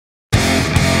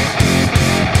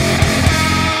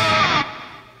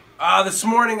This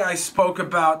morning I spoke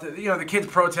about, the kids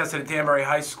protested at Danbury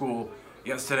High School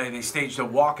yesterday. They staged a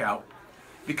walkout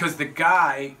because this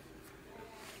guy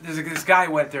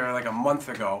went there like a month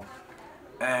ago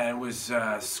and was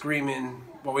screaming.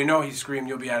 Well, we know he screamed,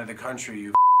 "You'll be out of the country,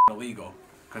 you illegal,"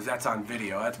 because that's on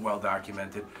video. That's well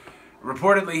documented.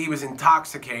 Reportedly, he was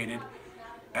intoxicated,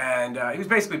 and he was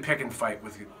basically picking fight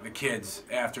with the kids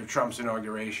after Trump's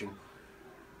inauguration.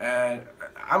 And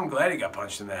I'm glad he got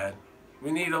punched in the head.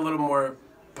 We need a little more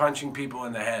punching people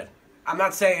in the head. I'm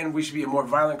not saying we should be a more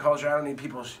violent culture. I don't need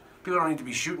people don't need to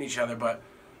be shooting each other, but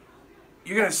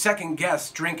you're going to second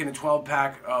guess drinking a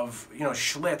 12-pack of,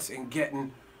 Schlitz and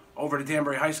getting over to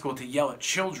Danbury High School to yell at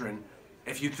children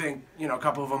if you think, a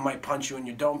couple of them might punch you in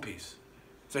your dome piece.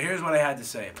 So here's what I had to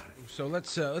say about it. So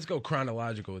let's go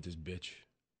chronological with this bitch.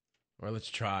 Or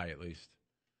let's try at least.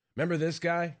 Remember this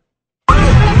guy? Boy,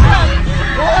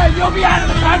 you'll be out of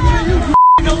the country, you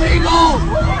illegal!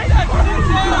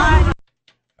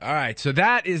 All right, so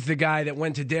that is the guy that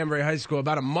went to Danbury High School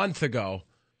about a month ago.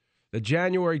 The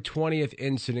January 20th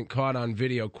incident caught on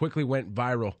video quickly went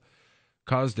viral,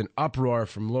 caused an uproar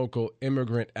from local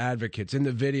immigrant advocates. In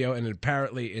the video, an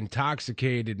apparently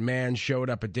intoxicated man showed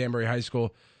up at Danbury High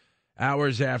School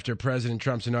hours after President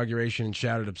Trump's inauguration and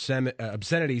shouted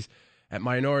obscenities at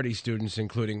minority students,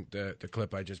 including the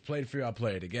clip I just played for you. I'll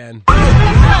play it again. Boy,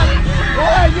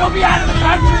 you'll be out of the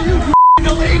country, you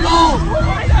illegal!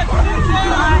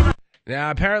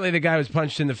 Now, apparently the guy was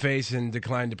punched in the face and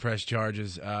declined to press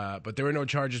charges, but there were no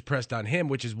charges pressed on him,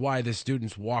 which is why the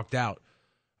students walked out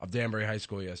of Danbury High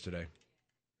School yesterday.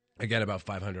 Again, about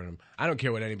 500 of them. I don't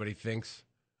care what anybody thinks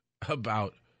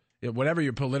about whatever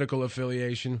your political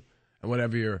affiliation and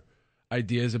whatever your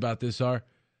ideas about this are.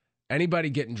 Anybody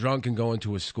getting drunk and going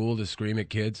to a school to scream at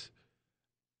kids,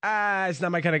 it's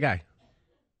not my kind of guy.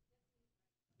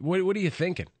 What are you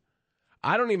thinking?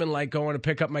 I don't even like going to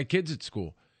pick up my kids at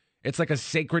school. It's like a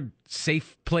sacred,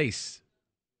 safe place.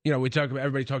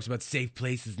 Everybody talks about safe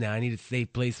places now. I need a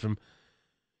safe place from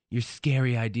your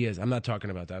scary ideas. I'm not talking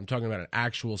about that. I'm talking about an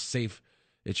actual safe.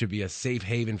 It should be a safe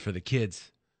haven for the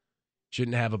kids.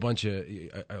 Shouldn't have a bunch of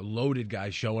loaded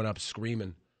guys showing up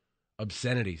screaming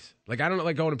obscenities. Like, I don't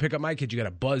like going to pick up my kids. You got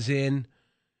to buzz in.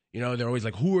 They're always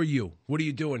like, "Who are you? What are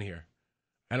you doing here?"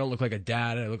 I don't look like a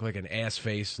dad. I look like an ass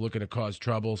face looking to cause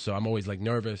trouble. So I'm always like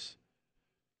nervous.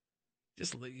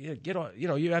 Just get on.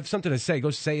 You have something to say.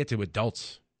 Go say it to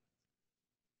adults.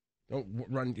 Don't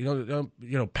run.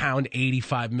 Don't pound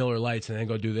 85 Miller Lights and then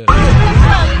go do this. Boy,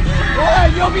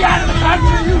 you'll be out of the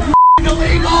country, you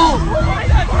illegal!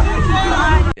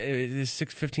 It's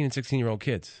 15 and 16-year-old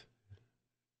kids.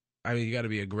 I mean, you got to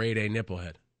be a grade A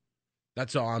nipplehead.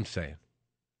 That's all I'm saying.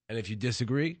 And if you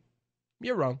disagree,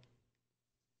 you're wrong.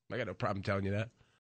 I got no problem telling you that.